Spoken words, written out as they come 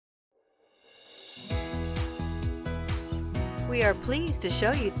We are pleased to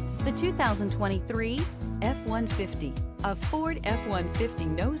show you the 2023 F-150. A Ford F-150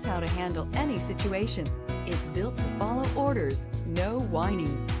 knows how to handle any situation. It's built to follow orders, no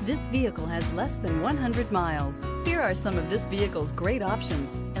whining. This vehicle has less than 100 miles. Here are some of this vehicle's great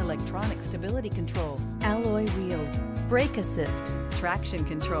options: electronic stability control, alloy wheels, brake assist, traction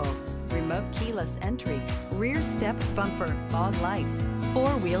control, remote keyless entry, rear step bumper, fog lights,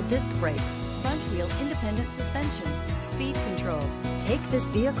 four-wheel disc brakes, front wheel independent suspension, speed control. Take this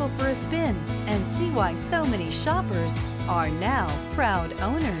vehicle for a spin and see why so many shoppers are now proud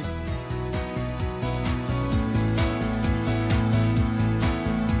owners.